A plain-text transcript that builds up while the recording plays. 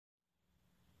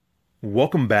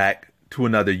Welcome back to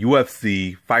another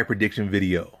UFC fight prediction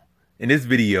video. In this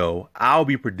video, I'll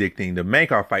be predicting the main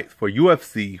card fights for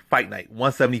UFC Fight Night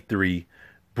 173,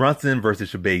 Brunson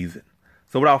versus Shahbazyan.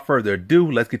 So without further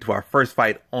ado, let's get to our first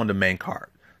fight on the main card.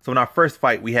 So in our first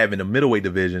fight, we have in the middleweight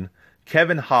division,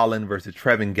 Holland versus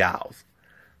Giles.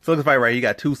 So this fight right here, you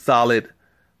got two solid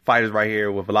fighters right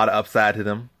here with a lot of upside to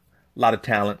them, a lot of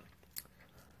talent.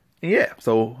 And yeah,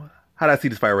 so how do I see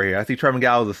this fight right here? I see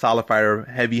Giles as a solid fighter,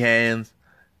 heavy hands,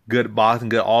 good boxing,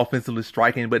 good offensively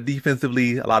striking, but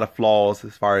defensively, a lot of flaws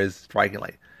as far as striking.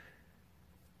 Like,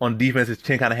 on defense, his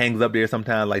chin kind of hangs up there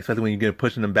sometimes, like, especially when you get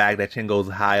pushing him back, that chin goes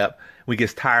high up. When he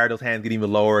gets tired, those hands get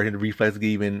even lower, and the reflex get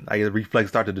even, like, his reflex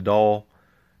start to dull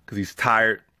because he's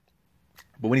tired.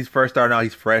 But when he's first starting out,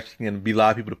 he's fresh. He can beat a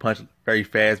lot of people to punch very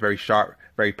fast, very sharp,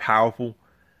 very powerful.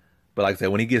 But like I said,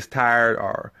 when he gets tired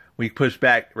or when he push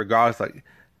back, regardless, like,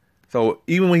 so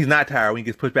even when he's not tired, when he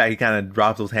gets pushed back, he kind of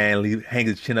drops those hands, hangs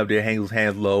his chin up there, hangs his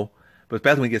hands low. But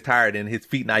especially when he gets tired and his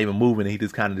feet not even moving, and he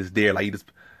just kind of just there, like he just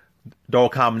throw a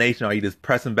combination, or he just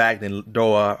press him back, then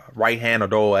throw a right hand or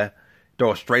throw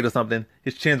a straight or something.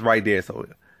 His chin's right there, so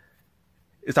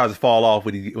it starts to fall off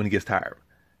when he gets tired.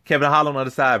 Holland on the other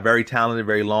side, very talented,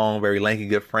 very long, very lanky,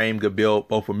 good frame, good build,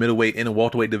 both for middleweight and the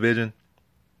welterweight division.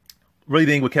 Really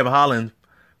think with Holland,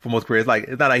 for most careers, like,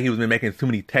 it's not like he was making too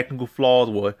many technical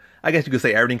flaws. Well, I guess you could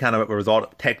say everything kind of a result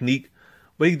of technique,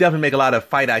 but he definitely make a lot of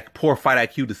poor fight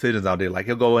IQ decisions out there. Like,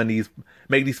 he'll go in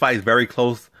make these fights very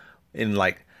close in,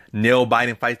 like, nail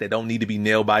biting fights that don't need to be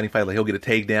nail biting fights. Like, he'll get a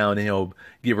takedown and he'll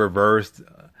get reversed,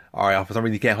 or for some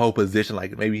reason he can't hold position.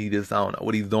 Like, maybe he just, I don't know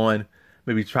what he's doing.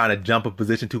 Maybe he's trying to jump a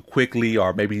position too quickly,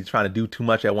 or maybe he's trying to do too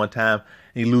much at one time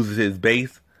and he loses his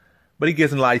base. But he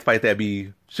gets in a lot of these fights that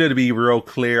should be real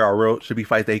clear, or should be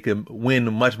fights that he can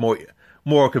win much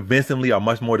more convincingly or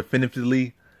much more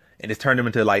definitively, and it's turned them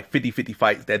into like 50-50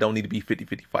 fights that don't need to be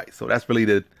 50-50 fights. So that's really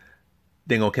the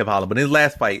thing on Holland. But in his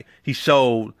last fight, he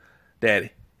showed that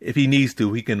if he needs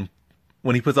to, he can,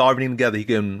 when he puts everything together, he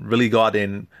can really go out there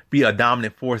and be a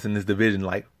dominant force in this division,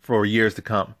 like, for years to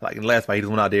come. Like, in the last fight, he just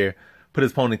went out there, put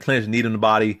his opponent in clinch, knee in the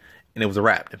body, and it was a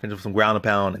wrap. And finished with some ground and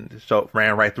pound and just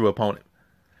ran right through opponent.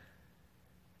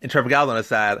 And Giles on the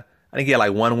side, I think he had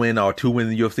like one win or two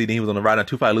wins in the UFC. Then he was on the right on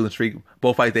 2-fight losing streak.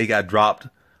 Both fights they got dropped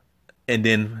and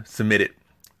then submitted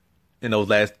in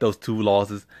those two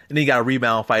losses. And then he got a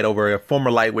rebound fight over a former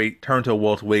lightweight turned to a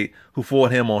welterweight who fought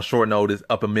him on short notice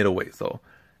up a middleweight. So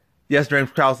yes,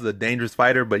 James Krause is a dangerous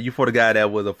fighter, but you fought a guy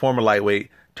that was a former lightweight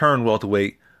turned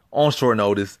welterweight on short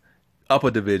notice up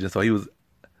a division. So he was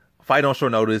fighting on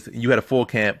short notice. You had a full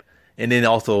camp, and then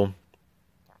also,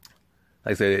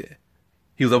 like I said,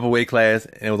 he was up a weight class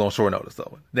and it was on short notice.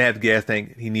 So they had the gas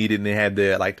tank he needed, and they had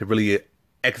to really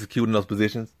execute in those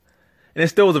positions. And it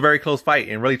still was a very close fight.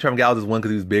 And really, Giles just won because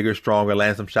he was bigger, stronger,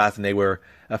 landed some shots, and they were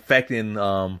affecting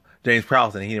James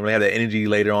Krause. And he didn't really have that energy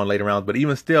later rounds. But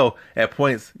even still, at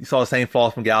points, you saw the same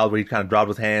flaws from Giles where he kind of dropped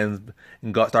his hands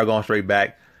and started going straight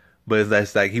back. But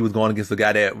it's like he was going against a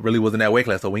guy that really wasn't that weight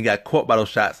class. So when he got caught by those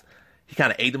shots, he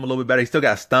kind of ate them a little bit better. He still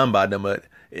got stunned by them. But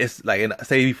it's like,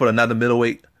 say he fought another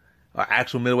middleweight, or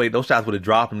actual middleweight, those shots would have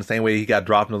dropped him the same way he got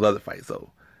dropped in those other fights. So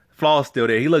flaws still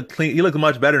there. He looked clean. He looked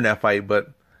much better in that fight,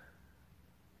 but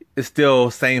it's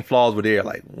still same flaws were there.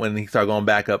 Like, when he started going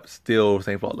back up, still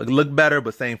same flaws. Like, looked better,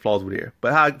 but same flaws were there.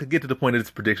 But to get to the point of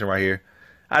this prediction right here,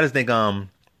 I just think Holland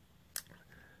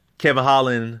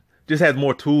just has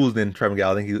more tools than Giles.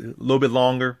 I think he's a little bit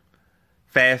longer,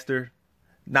 faster,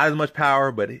 not as much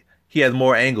power, but he has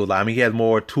more angles. I mean, he has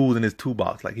more tools in his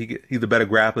toolbox. Like, he's a better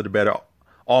grappler, the better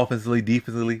offensively,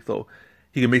 defensively, so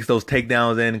he can mix those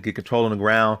takedowns in and get control on the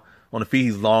ground. On the feet,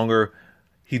 he's longer.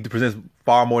 He presents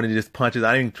far more than just punches.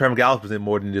 I think Giles presents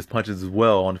more than just punches as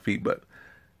well on the feet, but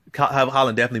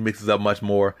Holland definitely mixes up much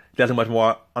more. Definitely much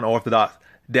more unorthodox.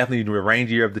 Definitely the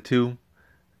rangier of the two.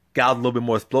 Giles a little bit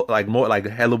more had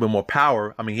a little bit more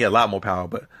power. I mean, he had a lot more power,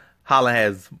 but Holland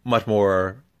has much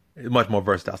more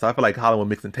versatile. So I feel like Holland will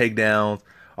mix in takedowns,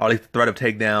 or at least the threat of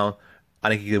takedown. I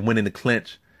think he could win in the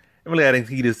clinch. And really, I think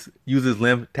he just uses his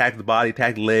limb, attacks the body,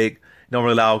 attacks the leg, don't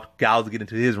really allow Giles to get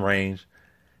into his range.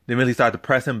 Then really start to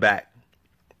press him back.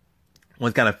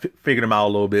 Once kind of figured him out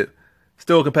a little bit.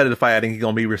 Still a competitive fight. I think he's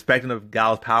going to be respecting of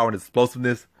Giles' power and his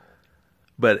explosiveness,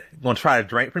 but going to try to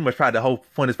pretty much try the whole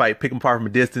point of this fight, pick him apart from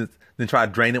a distance, then try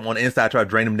to drain him on the inside, try to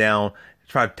drain him down,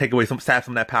 try to take away sap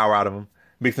some of that power out of him,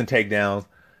 mixing takedowns.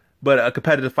 But a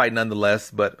competitive fight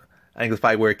nonetheless. But I think it's a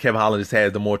fight where Holland just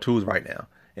has the more tools right now.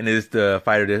 And it is the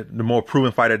fighter, the more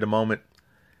proven fighter at the moment.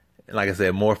 And like I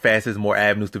said, more facets, more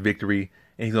avenues to victory.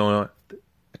 And he's going to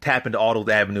tap into all those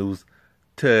avenues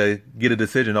to get a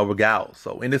decision over Giles.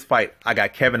 So in this fight, I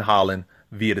got Kevin Holland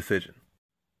via decision.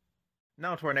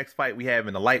 Now to our next fight we have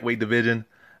in the lightweight division,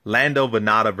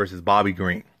 Vannata versus Bobby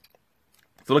Green.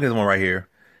 So look at this one right here.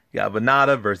 You got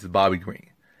Vannata versus Bobby Green.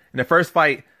 In the first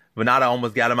fight, Vannata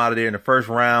almost got him out of there in the first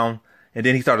round, and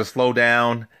then he started to slow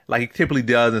down like he typically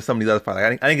does in some of these other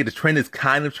fights. I think the trend is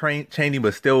kind of changing,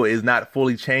 but still is not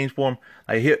fully changed for him.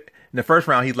 Like in the first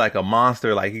round, he's like a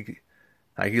monster. Like he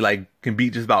can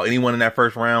beat just about anyone in that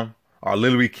first round, or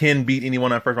literally can beat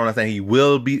anyone in that first round. I'm not saying he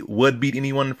would beat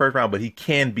anyone in the first round, but he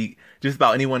can beat just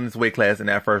about anyone in his weight class in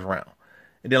that first round.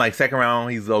 And then like second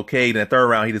round, he's okay. Then the third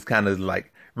round, he just kind of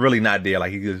like really not there.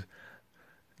 Like he just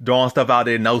throwing stuff out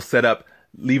there, no setup,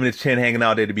 leaving his chin hanging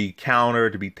out there to be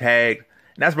countered, to be tagged.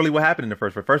 And that's really what happened in the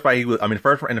first fight. First fight,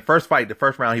 the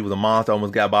first round, he was a monster,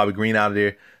 almost got Bobby Green out of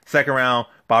there. Second round,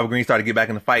 Bobby Green started to get back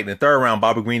in the fight. In the third round,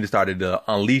 Bobby Green just started to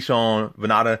unleash on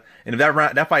Vannata. And if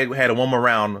that fight had one more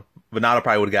round, Vannata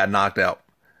probably would have got knocked out.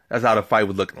 That's how the fight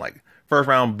was looking like. First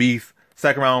round, beast.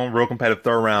 Second round, real competitive.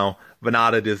 Third round,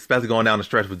 Vannata just, especially going down the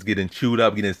stretch, was getting chewed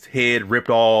up, getting his head ripped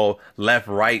all left,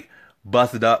 right,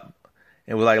 busted up.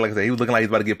 And was like I said, he was looking like he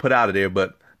was about to get put out of there.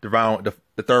 But the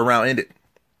third round ended.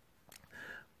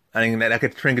 I think that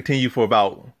could trend continue for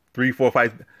about 3-4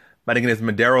 fights. But I think in this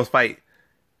Medeiros fight,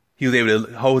 he was able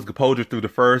to hold his composure through the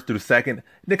first, through the second. And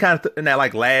then kind of in that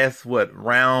like last 2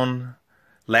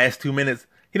 minutes,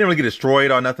 he didn't really get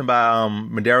destroyed or nothing by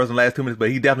Medeiros in the last 2 minutes, but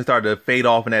he definitely started to fade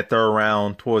off in that third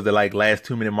round towards the like last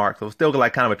 2 minute mark. So it's still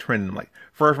like kind of a trend. Like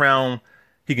first round,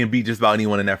 he can beat just about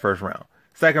anyone in that first round.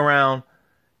 Second round,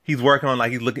 he's working on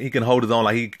like he can hold his own,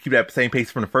 like he can keep that same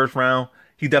pace from the first round.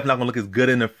 He's definitely not gonna look as good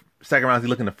in the second round as he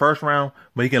looked in the first round,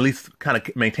 but he can at least kind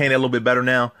of maintain it a little bit better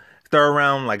now. Third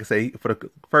round, like I say, for the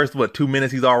first 2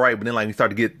 minutes he's all right, but then like he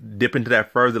started to dip into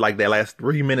that further, like that last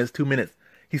 3 minutes, 2 minutes,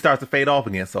 he starts to fade off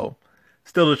again. So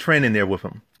still a trend in there with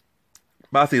him.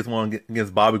 But I see this one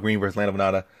against Bobby Green versus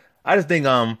Vannata. I just think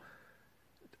I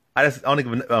don't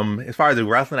think as far as the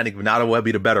wrestling, I think Vannata will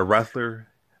be the better wrestler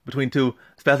between two,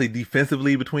 especially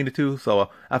defensively between the two.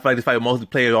 So I feel like this fight will mostly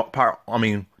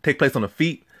take place on the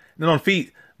feet. And then on the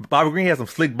feet, Bobby Green has some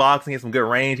slick boxing, he has some good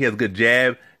range, he has a good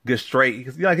jab, good straight.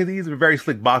 He's a very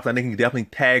slick boxer. I think he can definitely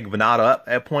tag Vannata up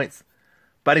at points.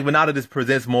 But I think Vannata just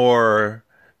presents more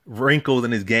wrinkles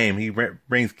in his game. He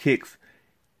brings kicks.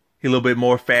 He's a little bit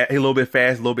more fast, a little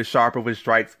bit sharper with his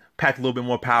strikes, packs a little bit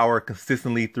more power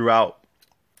consistently throughout.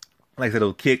 Like I said,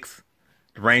 those kicks,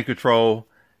 the range control,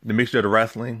 the mixture of the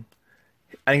wrestling.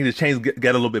 I think the chains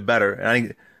get a little bit better. And I think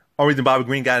the only reason Bobby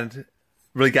Green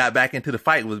really got back into the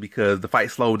fight was because the fight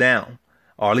slowed down,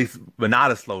 or at least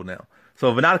Vannata slowed down.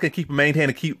 So if Vannata can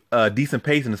maintain a decent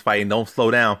pace in this fight and don't slow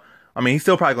down, I mean, he's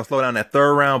still probably gonna slow down that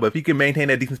third round, but if he can maintain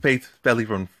that decent pace, especially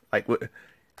from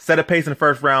set a pace in the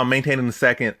first round, maintain in the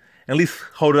second, and at least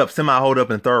hold it up in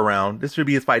the third round, this should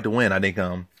be his fight to win. I think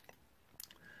like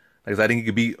I said, I think he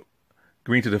could beat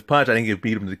Green to the punch. I think he could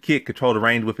beat him to the kick, control the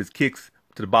range with his kicks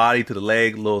to the body, to the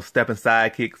leg, little stepping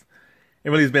side kicks. It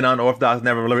really has been unorthodox,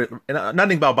 never really. And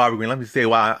nothing about Bobby Green. Let me say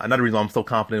why. Another reason why I'm so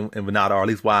confident in Vannata, or at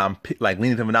least why I'm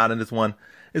leaning to Vannata in this one,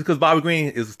 is because Bobby Green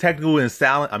is technical and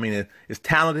silent. I mean, as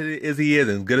talented as he is,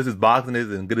 and good as his boxing is,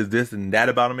 and good as this and that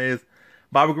about him is,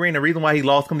 Bobby Green, the reason why he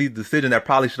lost some of these decisions that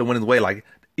probably should have went his way, like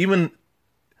even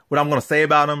what I'm going to say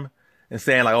about him and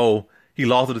saying like, oh, he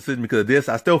lost a decision because of this,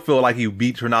 I still feel like he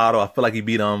beat Tornado. I feel like he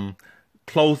beat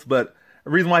close, but the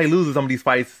reason why he loses some of these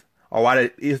fights, or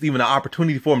why it's even an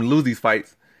opportunity for him to lose these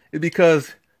fights, is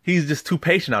because he's just too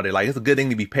patient out there. Like, it's a good thing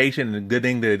to be patient and a good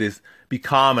thing to just be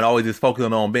calm and always just focus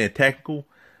on being technical.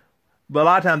 But a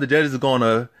lot of times the judges are going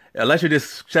to, unless you're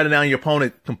just shutting down your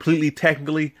opponent completely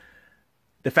technically,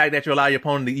 the fact that you allow your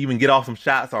opponent to even get off some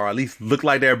shots or at least look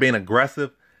like they're being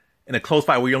aggressive in a close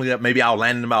fight where you only got maybe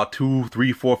outlanding about 2,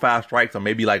 3, 4, 5 strikes, or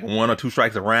maybe like 1 or 2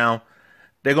 strikes a round,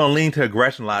 they're going to lean to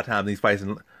aggression a lot of times in these fights.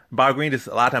 And Bobby Green, just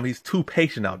a lot of times, he's too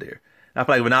patient out there. And I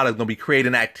feel like Vannata is going to be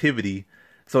creating activity.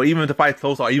 So even if the fight's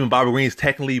close, or even Bobby Green is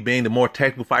technically being the more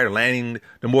technical fighter, landing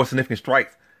the more significant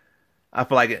strikes, I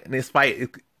feel like in this fight,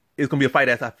 it's going to be a fight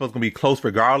that I feel is going to be close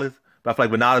regardless. But I feel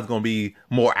like Vannata is going to be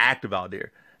more active out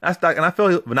there. And I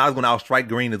feel Vannata is going to outstrike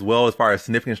Green as well as far as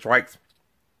significant strikes.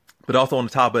 But also on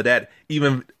the top of that,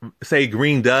 even say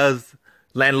Green does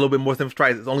land a little bit more significant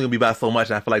strikes, it's only going to be by so much.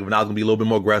 And I feel like Vannata's going to be a little bit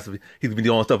more aggressive. He's going to be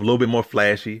doing stuff a little bit more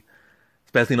flashy,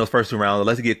 especially in those first 2 rounds.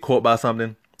 Unless he get caught by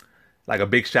something, like a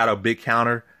big shot or a big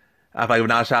counter, I feel like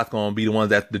Vannata's shots going to be the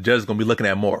ones that the judge is going to be looking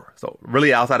at more. So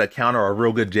really outside of counter or a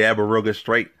real good jab or a real good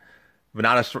straight,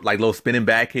 Vannata's like little spinning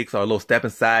back kicks or little stepping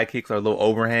side kicks or a little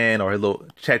overhand or a little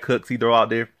check hooks he throw out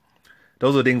there.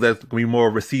 Those are things that's going to be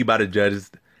more received by the judges.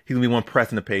 He's going to be one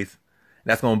pressing the pace.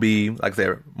 that's going to be, like I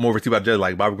said, more received by judges.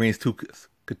 Like Bobby Green's too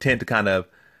content to kind of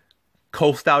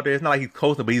coast out there. It's not like he's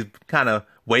coasting, but he's kind of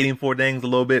waiting for things a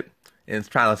little bit and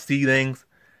trying to see things.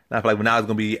 And I feel like Vannata's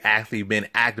going to be actually being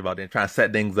active out there and trying to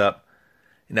set things up.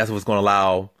 And that's what's going to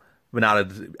allow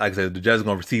Vannata, like I said, the judges are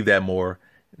going to receive that more.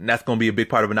 And that's going to be a big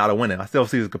part of Vannata winning. I still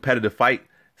see it as a competitive fight.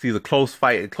 See it as a close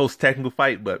fight, a close technical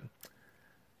fight, but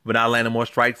Vannata landing more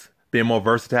strikes, being more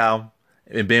versatile,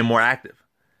 and being more active.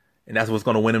 And that's what's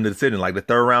going to win him the decision. Like the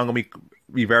third round going to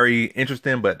be very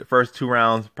interesting, but the first 2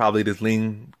 rounds probably just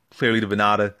lean clearly to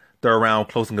Vannata. Third round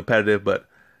close and competitive, but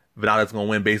Vannata's going to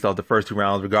win based off the first 2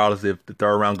 rounds, regardless if the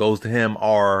third round goes to him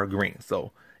or Green.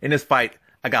 So in this fight,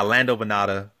 I got Lando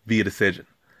Vannata via decision.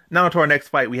 Now to our next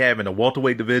fight we have in the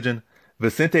welterweight division,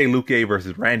 Vicente Luque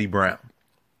versus Randy Brown.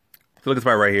 So look at this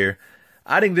fight right here.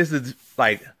 I think this is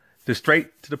like the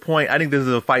straight to the point. I think this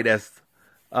is a fight that's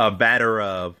a batter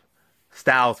of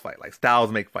styles fight. Like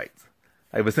styles make fights.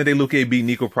 Like Vicente Luque beat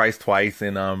Nico Price twice,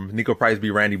 and Nico Price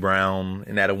beat Randy Brown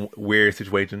in that weird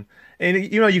situation.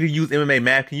 And you know you can use MMA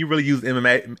math. Can you really use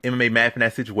MMA math in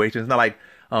that situation? It's not like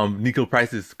Nico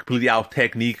Price is completely out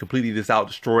technique, completely just out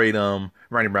destroyed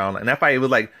Randy Brown. And that fight, it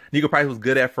was like Nico Price was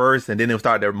good at first, and then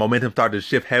their momentum started to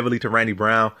shift heavily to Randy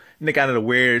Brown, and they got in a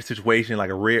weird situation, like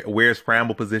a weird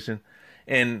scramble position.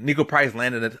 And Nico Price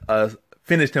landed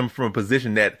finished him from a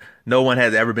position that no one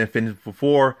has ever been finished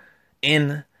before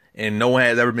and no one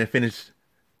has ever been finished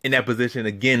in that position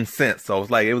again since. So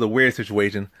it's like it was a weird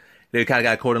situation. They kind of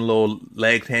got caught in a little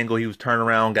leg tangle. He was turning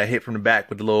around, got hit from the back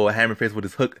with the little hammer fist with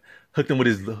his hook, hooked him with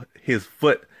his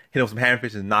foot, hit him with some hammer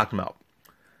fists and knocked him out.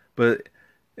 But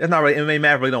that's not really, MMA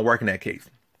math really don't work in that case.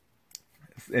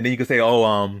 And then you can say,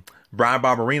 Brian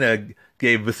Barberina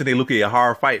gave Vicente Luque a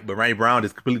hard fight, but Randy Brown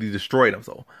just completely destroyed him.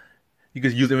 So you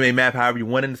can use MMA math however you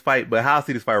want in this fight. But how I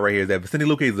see this fight right here is that Vicente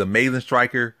Luque is an amazing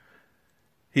striker.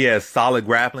 He has solid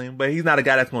grappling, but he's not a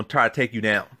guy that's going to try to take you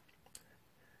down.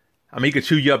 I mean, he could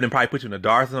chew you up and probably put you in a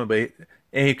dark or something,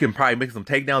 and he can probably make some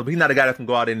takedowns, but he's not a guy that's going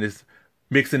to go out and just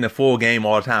mix in the full game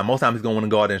all the time. Most times he's going to want to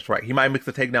go out there and strike. He might mix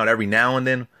a takedown every now and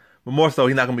then, but more so,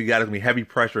 he's not going to be a guy that's going to be heavy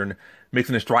pressure and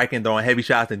mixing and striking, throwing heavy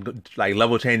shots and like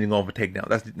level changing going for takedowns.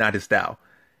 That's not his style.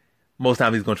 Most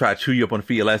times he's going to try to chew you up on the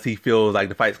feet unless he feels like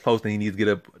the fight's close and he needs to get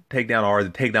a takedown, or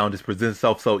the takedown just presents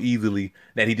itself so easily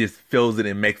that he just fills it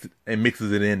and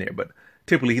mixes it in there. But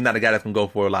typically he's not a guy that's going to go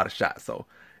for a lot of shots. So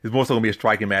it's more so going to be a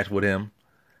striking match with him.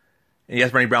 And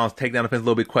yes, Randy Brown's takedown defense is a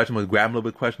little bit questionable, his grappling a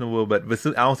little bit questionable, but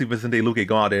I don't see Vicente Luque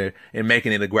going out there and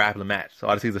making it a grappling match. So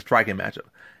I just see it's a striking matchup.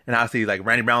 And I see like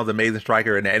Randy Brown's an amazing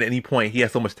striker, and at any point he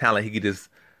has so much talent he could just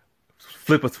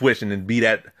flip a switch and then be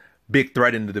that big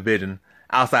threat in the division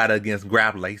outside against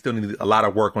grappling. Like, he still needs a lot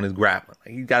of work on his grappling.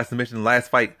 Like, he got a submission in the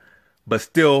last fight, but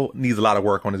still needs a lot of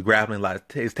work on his grappling,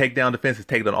 his takedown defense, his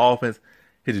takedown offense,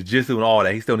 his jiu-jitsu and all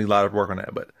that. He still needs a lot of work on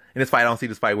that. But in this fight, I don't see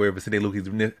this fight where Vicente Luque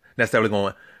is necessarily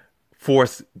going to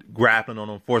force grappling on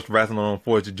him, force wrestling on him,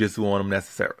 force jiu-jitsu on him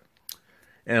necessarily.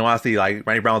 And when I see like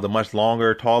Randy Brown's a much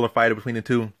longer, taller fighter between the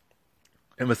two,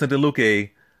 and Vicente Luque,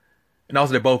 and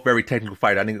also they're both very technical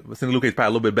fighters. I think Vicente Luque is probably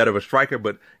a little bit better of a striker,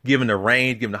 but given the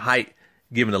range, given the height,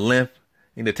 given the length,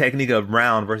 and the technique of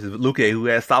Brown versus Luque, who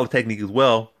has solid technique as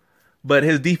well, but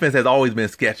his defense has always been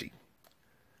sketchy.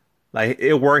 Like,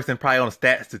 it works and probably on a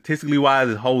statistically wise,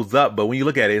 it holds up, but when you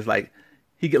look at it, it's like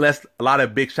he lets a lot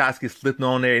of big shots get slipped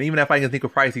on there. And even that fight against Nico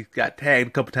Price, he got tagged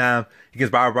a couple times.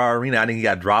 Against Barberina, I think he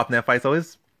got dropped in that fight. So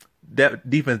his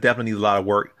defense definitely needs a lot of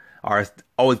work, or it's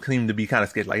always seemed to be kind of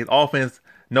sketchy. Like, his offense,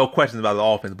 no questions about the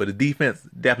offense, but the defense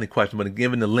definitely questionable. But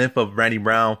given the length of Randy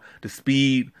Brown, the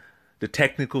speed, the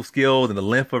technical skills, and the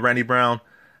length of Randy Brown,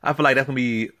 I feel like that's gonna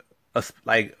be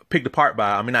picked apart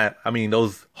by. I mean,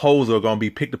 those holes are gonna be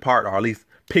picked apart, or at least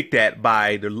picked at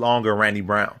by the longer Randy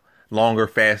Brown, longer,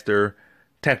 faster,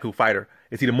 technical fighter.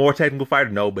 Is he the more technical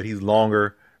fighter? No, but he's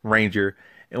longer, ranger.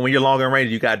 And when you're longer in range,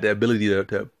 you got the ability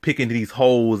to pick into these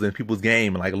holes in people's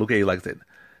game. And like Luque, like I said,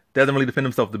 doesn't really defend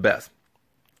himself the best.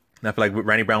 And I feel like with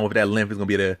Randy Brown with that length is going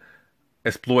to be able to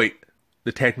exploit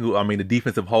the the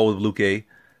defensive holes of Luque.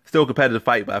 Still a competitive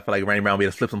fight, but I feel like Randy Brown will be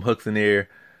able to slip some hooks in there,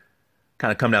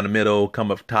 kind of come down the middle,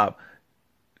 come up top,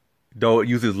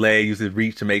 use his leg, use his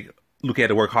reach to make Luque have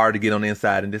to work hard to get on the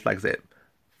inside. And just like I said,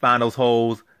 find those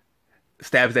holes,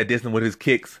 stabs that distance with his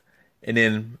kicks, and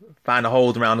then find the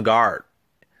holes around the guard.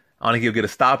 I don't think he'll get a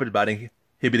stoppage, but I think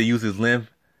he'll be able to use his length,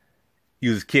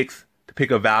 use his kicks to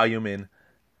pick up volume and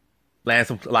land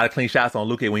a lot of clean shots on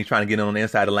Luque when he's trying to get in on the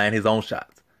inside to land his own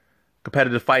shots.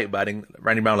 Competitive fight, but I think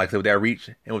Randy Brown, like I said, with that reach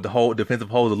and with the whole defensive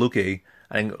holes of Luque,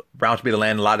 I think Brown should be able to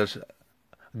land a lot of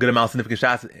good amount of significant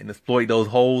shots and exploit those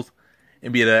holes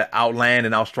and be able to outland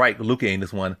and outstrike Luque in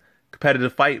this one.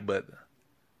 Competitive fight, but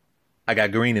I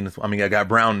got green in this one. I mean, I got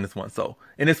brown in this one. So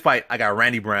in this fight, I got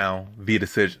Randy Brown via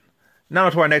decision. Now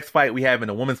to our next fight we have in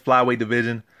the women's flyweight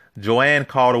division, Joanne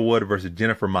Calderwood versus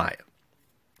Jennifer Maia.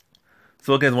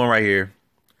 So look at this one right here.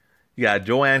 You got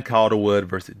Joanne Calderwood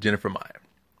versus Jennifer Maia.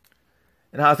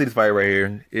 And how I see this fight right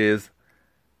here is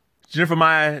Jennifer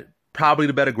Maia probably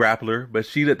the better grappler, but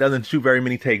she doesn't shoot very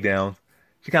many takedowns.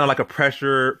 She's kind of like a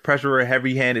pressure,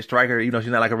 heavy-handed striker. You know, she's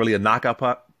not like really a knockout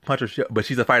puncher, but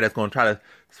she's a fighter that's going to try to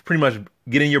pretty much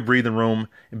get in your breathing room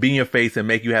and be in your face and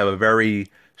make you have a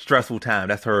very stressful time.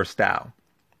 That's her style.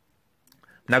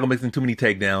 Not going to mix in too many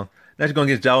takedowns. Now she's going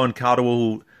to get Joanne Calderwood,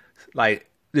 who, like,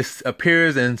 this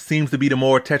appears and seems to be the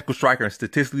more technical striker. And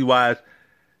statistically wise,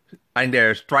 I think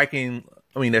their striking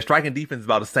defense is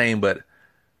about the same, but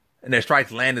and their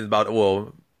strikes landed about,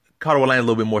 well, Calderwood landed a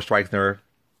little bit more strikes than her.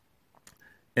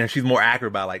 And she's more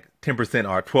accurate by like 10%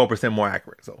 or 12% more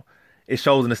accurate. So it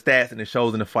shows in the stats and it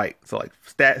shows in the fight. So like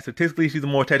statistically, she's a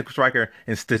more technical striker,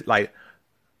 and like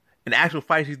in actual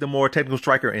fight, she's the more technical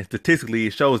striker, and statistically,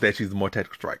 it shows that she's the more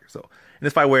technical striker. So in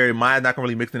this fight where Maia's not gonna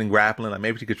really mix it in grappling, like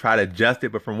maybe she could try to adjust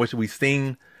it, but from what we've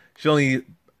seen, she only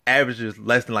averages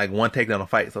less than like one takedown a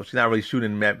fight. So she's not really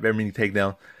shooting very many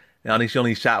takedowns. And I think she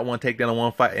only shot one takedown in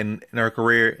one fight in her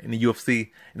career in the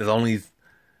UFC, and there's only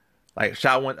like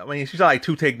shot one. I mean, she shot like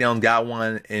 2 takedowns, got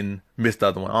one, and missed the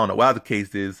other one. I don't know. Whatever the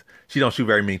case is, she don't shoot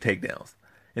very many takedowns.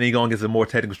 And then you're going against a more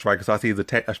technical striker. So I see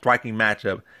it as a striking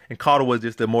matchup. And Calderwood's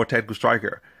just a more technical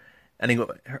striker. I think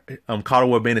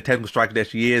Calderwood being the technical striker that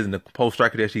she is and the post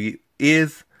striker that she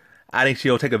is, I think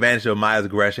she'll take advantage of Maia's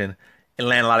aggression and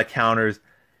land a lot of counters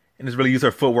and just really use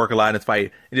her footwork a lot in this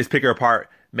fight and just pick her apart,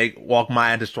 walk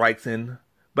Maia into strikes in.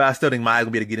 But I still think Maia's going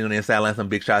to be able to get in on the inside, land some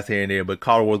big shots here and there. But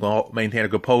Calderwood's going to maintain her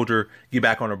composure, get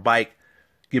back on her bike,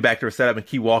 get back to her setup, and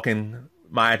keep walking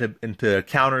Maia into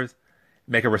counters,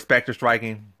 make her respect her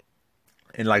striking.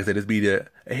 And like I said, this be the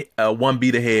one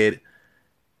beat ahead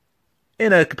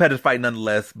in a competitive fight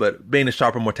nonetheless. But being a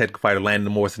sharper, more technical fighter,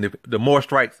 landing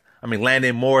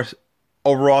landing more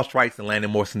overall strikes and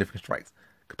landing more significant strikes.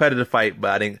 Competitive fight,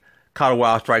 but I think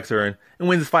Calderwood strikes her and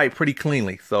wins this fight pretty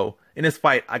cleanly. So in this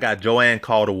fight, I got Joanne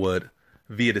Calderwood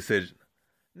via decision.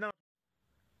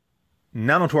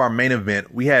 Now on to our main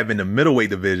event, we have in the middleweight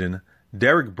division,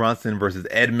 Derek Brunson versus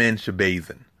Edmund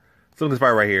Shahbazyan. So in this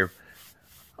fight right here,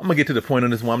 I'm going to get to the point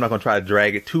on this one. I'm not going to try to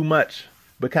drag it too much,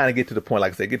 but kind of get to the point,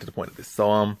 like I said, get to the point of this.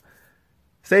 So,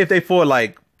 say if they fought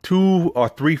like 2 or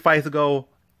 3 fights ago,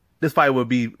 this fight would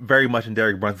be very much in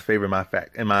Derek Brunson's favor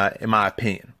in my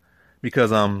opinion.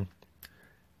 Because, when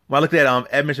I looked at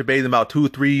Edmund Shahbazyan about 2,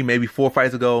 3, maybe 4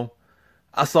 fights ago,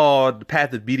 I saw the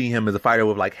path to beating him as a fighter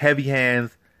with like heavy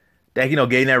hands, that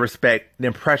getting that respect,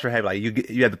 then pressure heavy. Like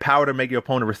you have the power to make your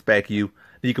opponent respect you.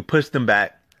 Then you can push them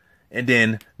back, and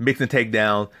then mix and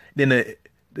takedowns. Then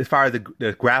as far as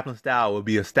the grappling style would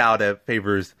be a style that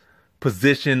favors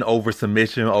position over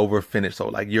submission over finish. So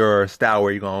like your style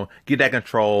where you're gonna get that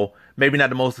control. Maybe not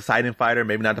the most exciting fighter.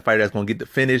 Maybe not the fighter that's gonna get the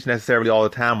finish necessarily all the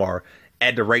time, or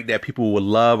at the rate that people would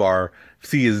love or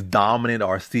see as dominant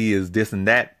or see as this and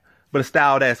that. But a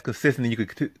style that's consistent and you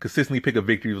could consistently pick a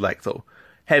victory like. So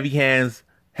heavy hands,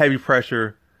 heavy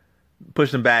pressure,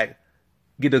 push them back,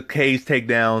 get the cage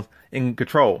takedowns, and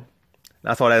control.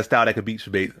 I saw that style that could beat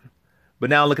Shahbazyan. But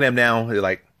now looking at him now,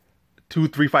 like 2,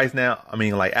 3 fights now. I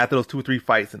mean, like after those 2 or 3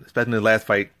 fights, and especially in the last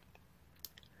fight,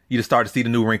 you just start to see the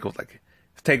new wrinkles. Like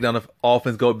his takedown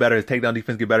offense go better, his takedown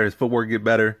defense get better, his footwork get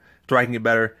better, striking get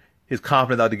better, his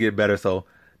confidence out to get better. So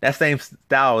that same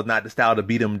style is not the style to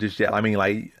beat him just yet. I mean,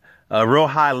 like a real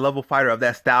high level fighter of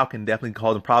that style can definitely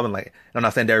cause him problem. Like I'm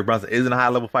not saying Derek Brunson isn't a high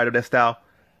level fighter of that style,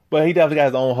 but he definitely got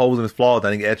his own holes and his flaws.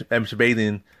 I think Edmund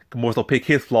Shahbazyan can more so pick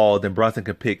his flaws than Brunson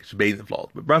can pick Shahbazyan's flaws.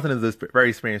 But Brunson is a very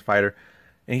experienced fighter,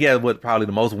 and he has probably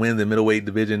the most wins in middleweight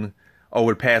division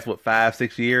over the past 5,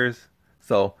 6 years.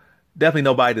 So definitely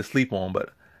nobody to sleep on.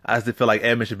 But I just feel like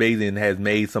Edmund Shahbazyan has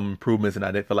made some improvements, and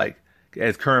I did feel like at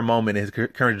his current moment, his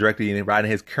current trajectory, and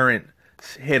riding his current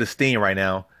head of steam right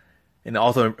now, and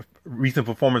also recent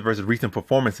performance versus recent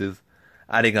performances,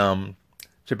 I think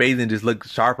Shahbazyan just looked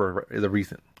sharper as a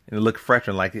recent, and it looked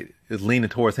fresher, like it is leaning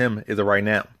towards him as of right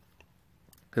now.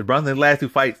 Because Brunson's last 2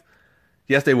 fights,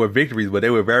 yes, they were victories, but they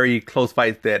were very close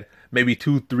fights that maybe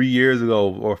 2, 3 years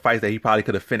ago, or fights that he probably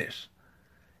could have finished.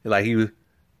 Like he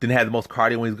didn't have the most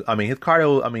cardio. His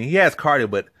cardio. He has cardio,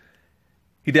 but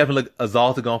he definitely looked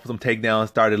exhausted going for some takedowns.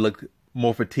 Started to look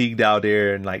more fatigued out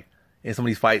there, and like in some of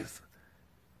these fights,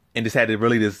 and just had to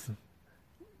really just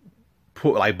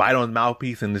bite on his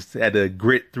mouthpiece and just had to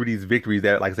grit through these victories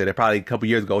that, like I said, that probably a couple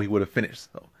years ago he would have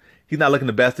finished. So he's not looking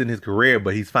the best in his career,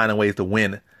 but he's finding ways to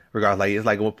win. Regardless, like it's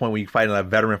like at one point when you fighting a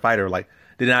veteran fighter, like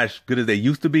they're not as good as they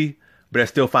used to be, but they're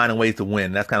still finding ways to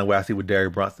win. That's kind of where I see with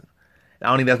Derek Brunson. I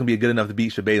don't think that's going to be good enough to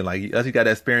beat Shahbazyan. Like, yes, he got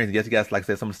that experience. Yes, he got, like I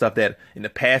said, some stuff that in the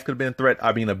past could have been a threat,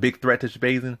 or being a big threat to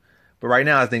Shahbazyan. But right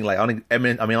now, I think, like, I don't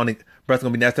think Brunson's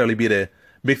going to be necessarily be able to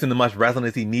mix in the much wrestling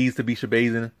as he needs to beat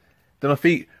Shahbazyan. Then on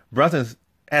feet, Brunson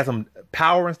has some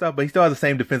power and stuff, but he still has the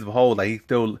same defensive hold. Like, he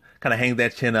still kind of hangs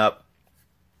that chin up.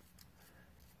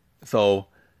 So,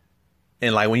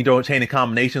 and like when you throw chain of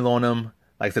combinations on him,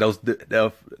 like I said,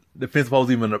 the defensive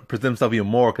holds even present himself even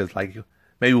more, because like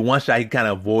maybe one shot he kind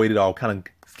of avoid it or kind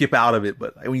of skip out of it.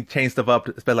 But like, when you change stuff up,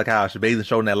 especially like how Shahbazyan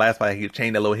showed in that last fight, he could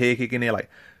chain that little head kick in there, like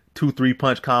 2-3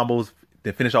 punch combos,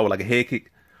 then finish off with like a head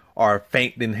kick or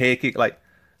feint then head kick, like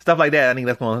stuff like that. I think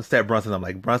that's going to set Brunson up.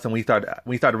 Like Brunson, when he start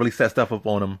to really set stuff up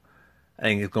on him, I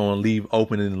think it's going to leave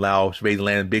open and allow Shahbazyan to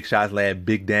land big shots, land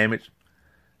big damage.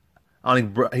 I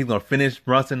don't think he's going to finish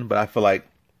Brunson, but I feel like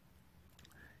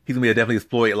he's going to be able to definitely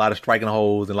exploit a lot of striking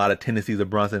holes and a lot of tendencies of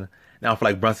Brunson. Now I feel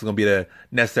like Brunson's going to be able to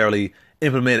necessarily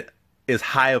implement as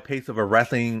high a pace of a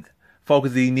wrestling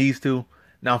focus as he needs to.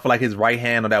 Now I feel like his right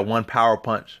hand or that one power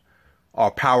punch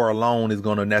or power alone is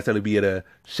going to necessarily be able to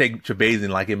shake Shahbazyan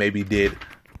like it maybe did,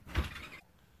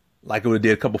 like it would have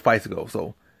did a couple fights ago.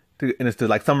 So, to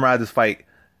like summarize this fight,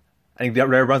 I think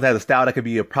Derek Brunson has a style that could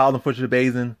be a problem for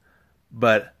Shahbazyan,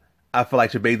 but I feel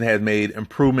like Shahbazyan has made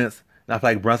improvements, and I feel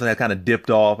like Brunson has kind of dipped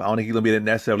off. I don't think he's going to be able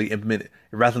to necessarily implement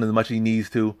wrestling as much as he needs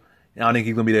to. And I don't think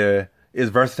he's going to be as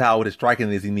versatile with his striking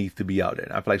as he needs to be out there.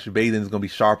 And I feel like Shahbazyan is going to be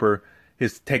sharper.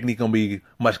 His technique going to be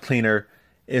much cleaner.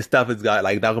 His stuff is got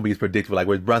like not going to be as predictable. Like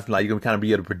with Brunson, like you're going to kind of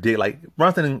be able to predict. Like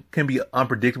Brunson can be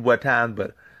unpredictable at times,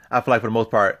 but I feel like for the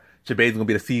most part, Shahbazyan's going to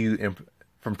be able to see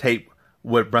from tape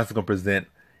what Brunson's going to present,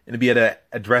 and to be able to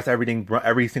address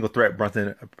every single threat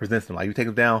Brunson presents him. Like you take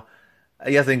him down.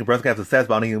 Yes, I think Brunson can have success,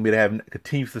 but I don't think he's going to be able to have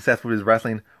continued success with his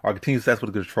wrestling or continued success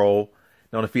with his control.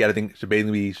 And on the feet, I think Shahbazyan's going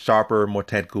to be sharper, more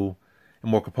technical, and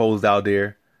more composed out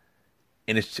there.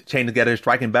 And it's chained together, his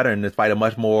striking better in this fight, a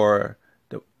much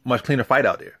cleaner fight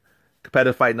out there.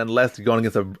 Competitive fight nonetheless. You're going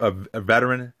against a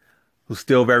veteran who's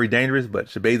still very dangerous, but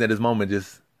Shahbazyan at this moment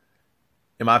just,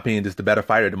 in my opinion, just the better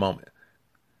fighter at the moment.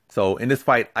 So in this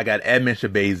fight, I got Edmund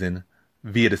Shahbazyan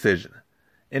via decision.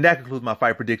 And that concludes my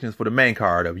fight predictions for the main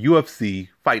card of UFC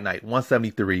Fight Night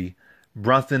 173,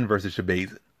 Brunson versus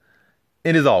Shahbazyan.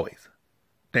 And as always,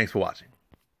 thanks for watching.